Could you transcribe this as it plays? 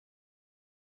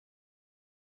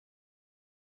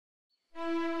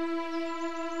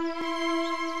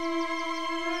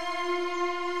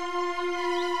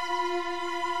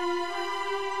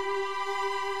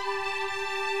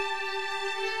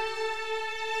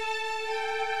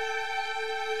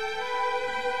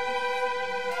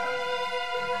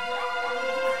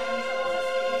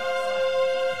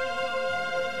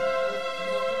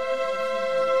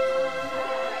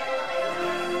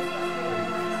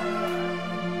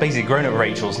Basically, growing up with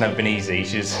Rachel's never been easy.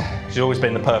 She's always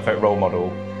been the perfect role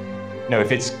model. You know,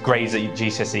 if it's grades at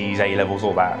GCSEs, A levels,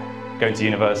 all that, going to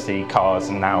university, cars,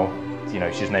 and now, you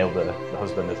know, she's nailed the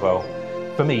husband as well.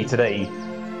 For me today,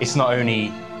 it's not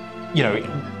only, you know,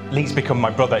 Lee's become my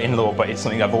brother-in-law, but it's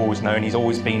something I've always known. He's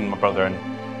always been my brother, and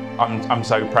I'm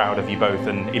so proud of you both,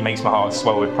 and it makes my heart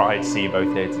swell with pride to see you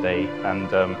both here today. And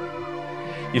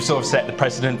you've sort of set the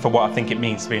precedent for what I think it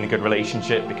means to be in a good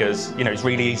relationship, because, you know, it's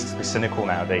really easy to be cynical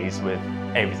nowadays with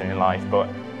everything in life, but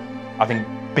I think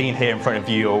being here in front of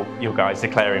you guys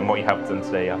declaring what you have done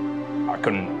today, I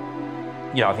couldn't,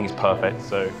 yeah, I think it's perfect.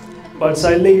 So But I'd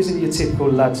say Lee isn't your typical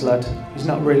lad's lad. He's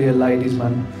not really a ladies'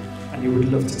 man, and he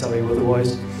would love to tell you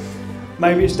otherwise.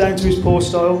 Maybe it's down to his poor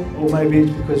style, or maybe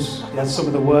it's because he has some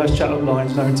of the worst chat-up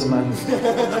lines known to man.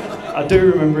 I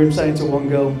do remember him saying to one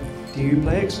girl, "Do you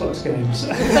play Xbox games?"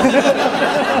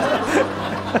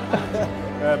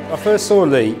 I first saw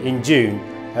Lee in June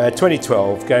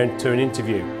 2012 going to an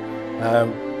interview.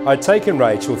 I'd taken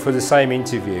Rachel for the same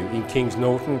interview in Kings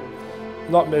Norton.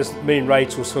 Not as me and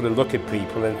Rachel sort of look at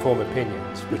people and form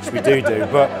opinions, which we do,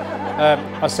 but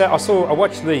I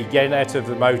watched Lee getting out of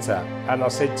the motor, and I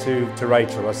said to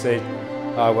Rachel, I said,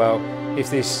 "Oh well, if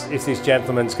this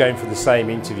gentleman's going for the same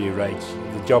interview, Rach,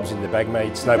 the job's in the bag,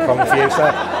 mate. It's no problem for you,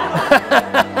 sir."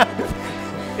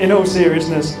 In all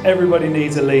seriousness, everybody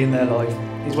needs a Lee in their life.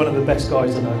 He's one of the best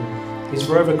guys I know. He's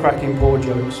forever cracking poor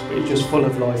jokes, but he's just full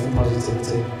of life and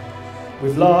positivity.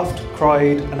 We've laughed,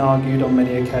 cried and argued on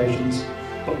many occasions,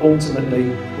 but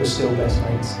ultimately we're still best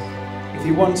mates. If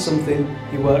he wants something,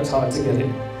 he works hard to get it,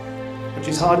 which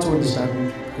is hard to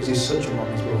understand because he's such a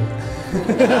mama's boy.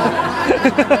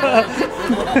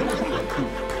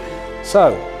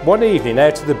 So, one evening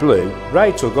out of the blue,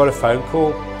 Rachel got a phone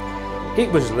call. It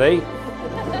was Lee.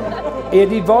 He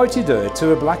had invited her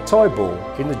to a black tie ball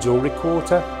in the jewellery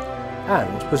quarter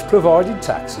and was providing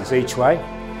taxis each way.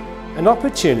 An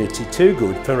opportunity too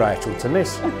good for Rachel to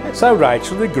miss. So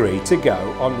Rachel agreed to go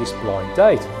on this blind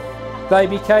date. They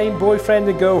became boyfriend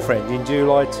and girlfriend in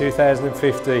July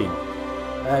 2015.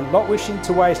 And not wishing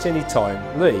to waste any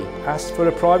time, Lee asked for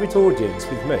a private audience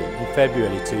with me in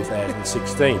February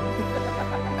 2016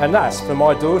 and asked for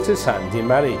my daughter's hand in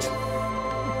marriage.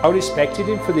 I respected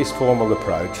him for this formal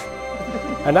approach,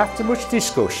 and after much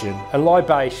discussion and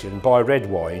libation by red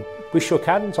wine, we shook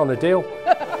hands on a deal.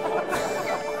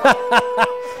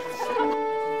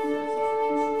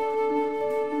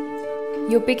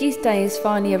 Your biggest day has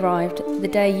finally arrived, the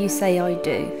day you say I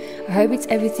do. I hope it's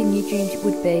everything you dreamed it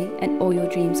would be and all your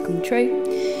dreams come true.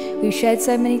 We've shared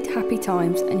so many happy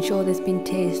times and sure there's been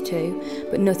tears too,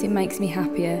 but nothing makes me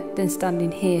happier than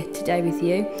standing here today with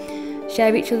you.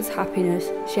 Share each other's happiness,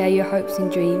 share your hopes and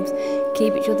dreams,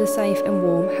 keep each other safe and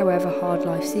warm however hard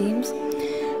life seems.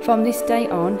 From this day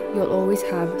on, you'll always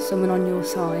have someone on your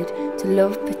side to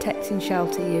love, protect and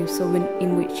shelter you, someone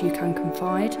in which you can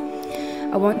confide.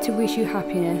 I want to wish you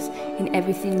happiness in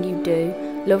everything you do,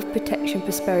 love, protection,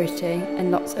 prosperity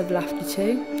and lots of laughter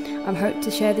too. I hope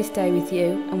to share this day with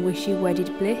you and wish you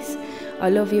wedded bliss. I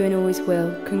love you and always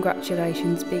will.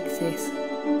 Congratulations, big sis.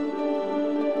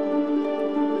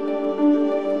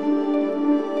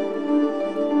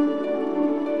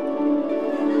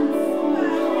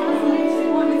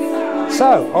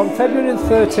 So, on February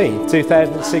 13,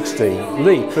 2016,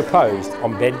 Lee proposed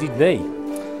on bended knee.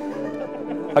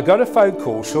 I got a phone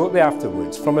call shortly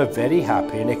afterwards from a very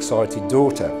happy and excited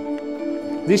daughter.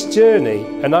 This journey,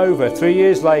 and over 3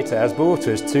 years later, has brought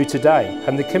us to today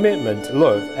and the commitment,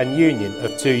 love and union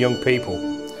of two young people.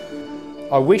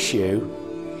 I wish you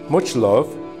much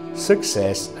love,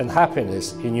 success and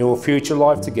happiness in your future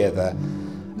life together,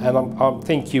 and I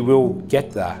think you will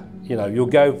get that. You know, you'll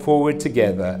go forward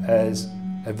together as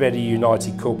a very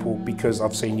united couple because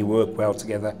I've seen you work well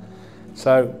together.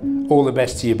 So, all the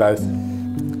best to you both.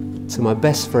 To my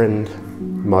best friend,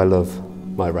 my love,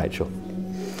 my Rachel.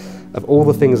 Of all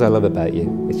the things I love about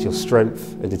you, it's your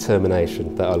strength and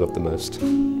determination that I love the most.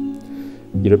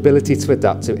 Your ability to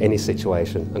adapt to any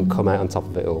situation and come out on top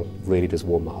of it all really does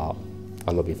warm my heart.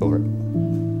 I love you for it.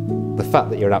 The fact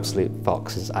that you're an absolute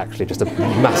fox is actually just a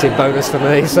massive bonus for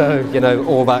me, so, you know,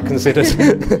 all that considered.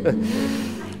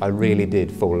 I really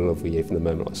did fall in love with you from the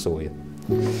moment I saw you.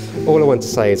 All I want to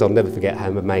say is I'll never forget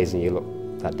how amazing you look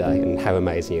that day and how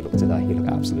amazing you look today. You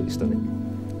look absolutely stunning.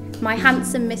 My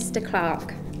handsome Mr.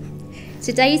 Clark.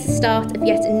 Today is the start of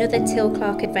yet another Till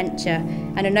Clark adventure,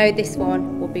 and I know this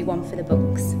one will be one for the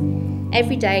books.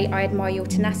 Every day I admire your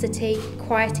tenacity,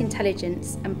 quiet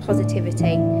intelligence and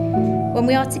positivity. When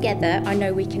we are together, I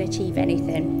know we can achieve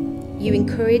anything. You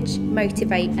encourage,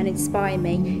 motivate and inspire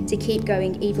me to keep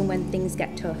going even when things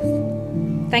get tough.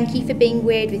 Thank you for being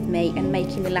weird with me and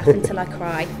making me laugh until I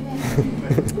cry.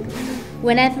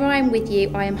 Whenever I am with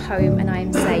you, I am home and I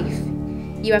am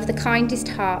safe. You have the kindest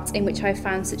heart in which I have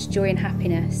found such joy and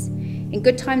happiness. In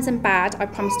good times and bad, I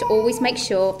promise to always make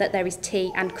sure that there is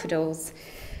tea and cuddles.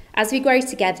 As we grow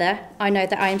together, I know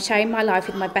that I am sharing my life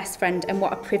with my best friend, and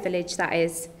what a privilege that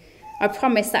is. I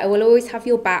promise that I will always have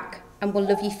your back and will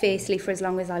love you fiercely for as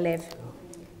long as I live.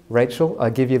 Rachel, I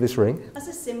give you this ring. As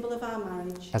a symbol of our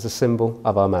marriage. As a symbol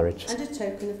of our marriage. And a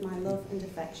token of my love and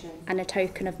affection. And a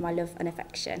token of my love and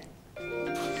affection.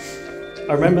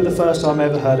 I remember the first time I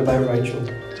ever heard about Rachel.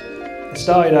 It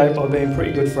started out by being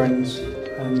pretty good friends,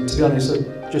 and to be honest,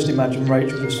 I just imagine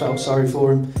Rachel just felt sorry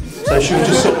for him, so she was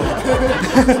just sort of...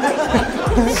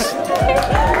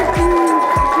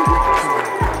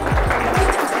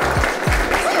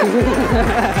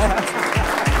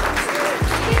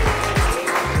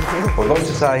 I'd like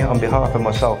to say on behalf of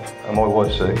myself and my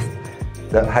wife Sue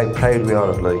that how proud we are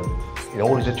of Lee in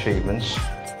all his achievements.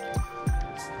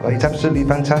 It's absolutely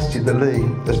fantastic that Lee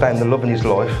has found the love in his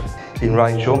life in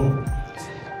Rachel.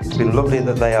 It's been lovely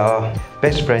that they are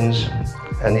best friends,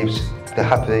 and they're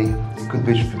happy. You could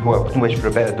wish for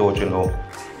a better daughter-in-law.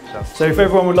 So if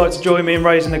everyone would like to join me in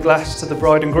raising a glass to the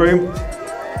bride and groom,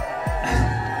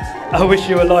 I wish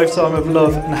you a lifetime of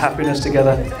love and happiness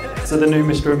together, to the new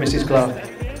Mr. and Mrs. Clark.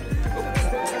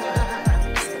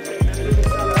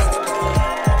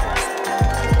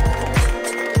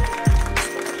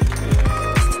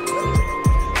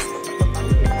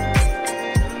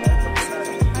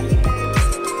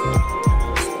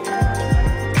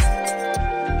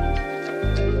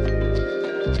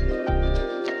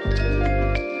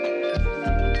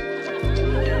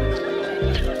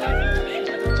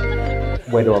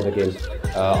 Where do I begin?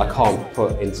 I can't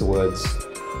put into words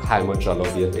how much I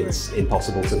love you. It's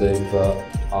impossible to do, but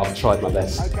I've tried my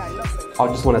best. I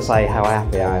just want to say how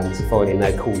happy I am to finally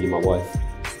now call you my wife.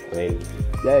 I mean,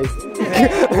 yay!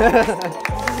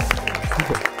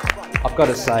 I've got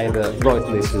to say that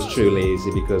writing this was truly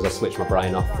easy because I switched my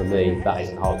brain off. For me, that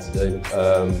isn't hard to do,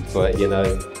 but you know,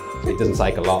 it doesn't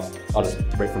take a lot. I just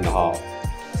rip from the heart.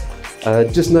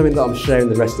 Just knowing that I'm sharing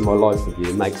the rest of my life with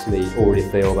you makes me already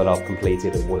feel that I've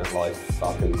completed and won at life.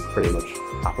 I can pretty much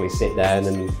happily sit down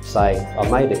and say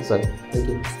I've made it, so thank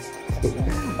you.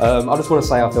 I just want to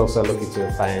say I feel so lucky to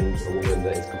have found a woman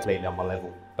that is completely on my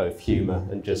level, both humour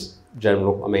and just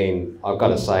general. I mean, I've got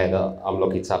to say that I'm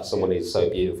lucky to have someone who's so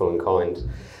beautiful and kind,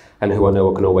 and who I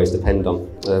know I can always depend on.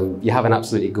 You have an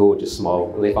absolutely gorgeous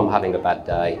smile, and if I'm having a bad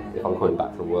day, if I'm coming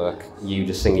back from work, you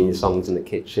just singing your songs in the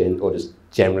kitchen or just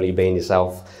generally being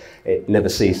yourself, it never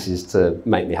ceases to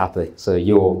make me happy. So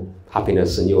your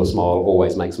happiness and your smile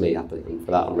always makes me happy, and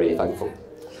for that I'm really thankful.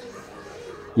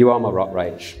 You are my rock,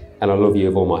 Rach, and I love you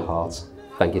with all my heart.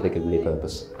 Thank you for giving me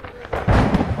purpose.